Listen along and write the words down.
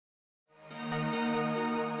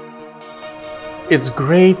It's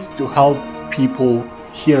great to help people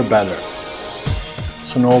hear better.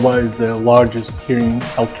 Sonova is the largest hearing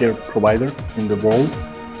healthcare provider in the world.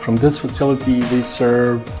 From this facility, they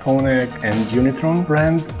serve Phonak and Unitron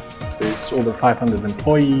brand. There's over 500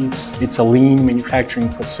 employees. It's a lean manufacturing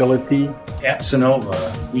facility. At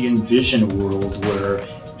Sonova, we envision a world where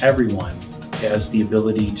everyone has the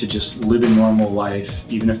ability to just live a normal life,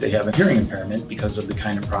 even if they have a hearing impairment, because of the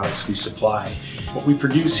kind of products we supply. What we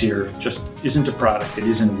produce here just isn't a product, it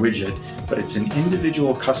isn't a widget, but it's an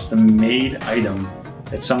individual custom-made item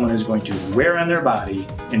that someone is going to wear on their body,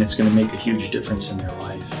 and it's going to make a huge difference in their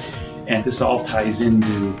life. And this all ties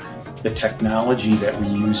into the technology that we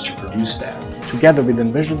use to produce that. Together with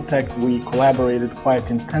EnvisionTEC, we collaborated quite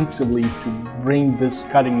intensively to bring this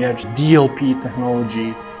cutting-edge DLP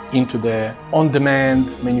technology into the on-demand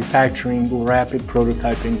manufacturing rapid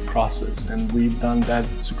prototyping process, and we've done that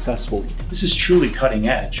successfully. This is truly cutting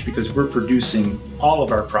edge because we're producing all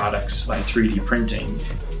of our products by 3D printing.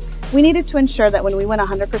 We needed to ensure that when we went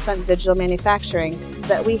 100% digital manufacturing,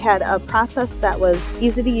 that we had a process that was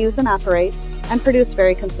easy to use and operate and produce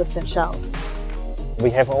very consistent shells. We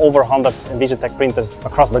have over 100 EnvisionTEC printers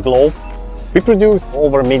across the globe. We produce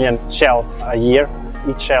over 1 million shells a year.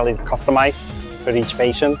 Each shell is customized for each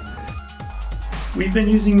patient. We've been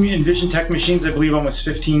using EnvisionTEC machines, I believe, almost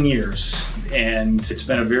 15 years, and it's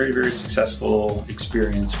been a very, very successful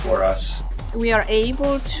experience for us. We are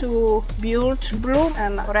able to build blue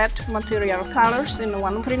and red material colors in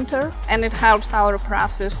one printer, and it helps our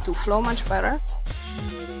process to flow much better.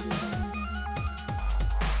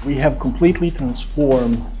 We have completely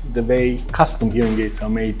transformed the way custom hearing aids are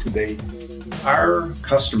made today. Our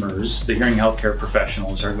customers, the hearing healthcare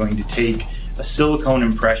professionals, are going to take a silicone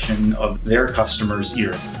impression of their customer's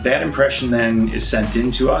ear. That impression then is sent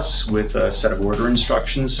in to us with a set of order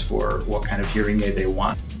instructions for what kind of hearing aid they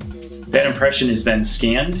want. That impression is then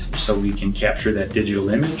scanned so we can capture that digital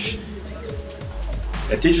image.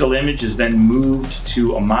 That digital image is then moved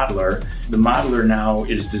to a modeler. The modeler now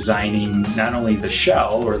is designing not only the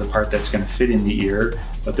shell or the part that's going to fit in the ear,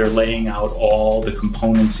 but they're laying out all the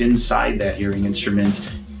components inside that hearing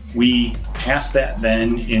instrument. We pass that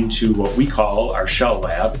then into what we call our shell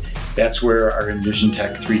lab. That's where our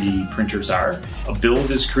EnvisionTEC 3D printers are. A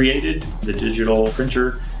build is created. The digital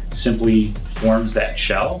printer simply forms that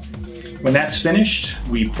shell. When that's finished,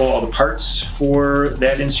 we pull all the parts for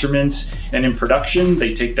that instrument, and in production,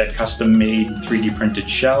 they take that custom-made 3D printed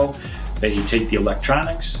shell, they take the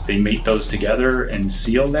electronics, they mate those together and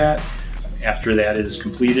seal that. After that is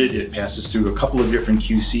completed, it passes through a couple of different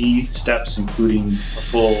QC steps, including a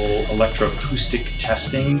full electroacoustic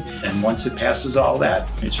testing. And once it passes all that,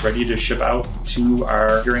 it's ready to ship out to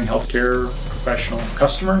our hearing healthcare professional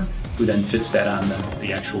customer, who then fits that on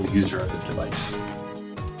the actual user of the device.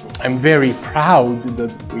 I'm very proud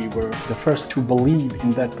that we were the first to believe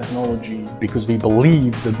in that technology, because we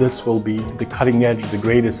believe that this will be the cutting edge, the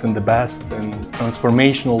greatest and the best and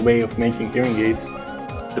transformational way of making hearing aids.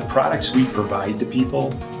 The products we provide to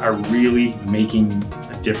people are really making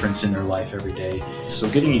a difference in their life every day. So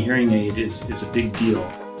getting a hearing aid is a big deal.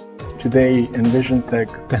 Today,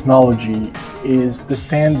 EnvisionTEC technology is the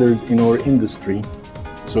standard in our industry.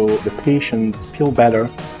 So the patients feel better.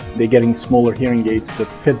 They're getting smaller hearing aids that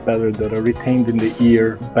fit better, that are retained in the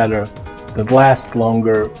ear better, that last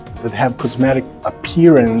longer, that have cosmetic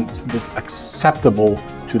appearance that's acceptable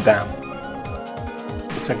to them.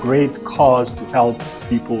 It's a great cause to help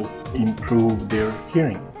people improve their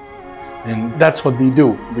hearing. And that's what we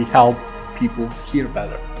do. We help people hear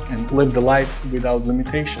better and live the life without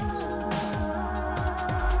limitations.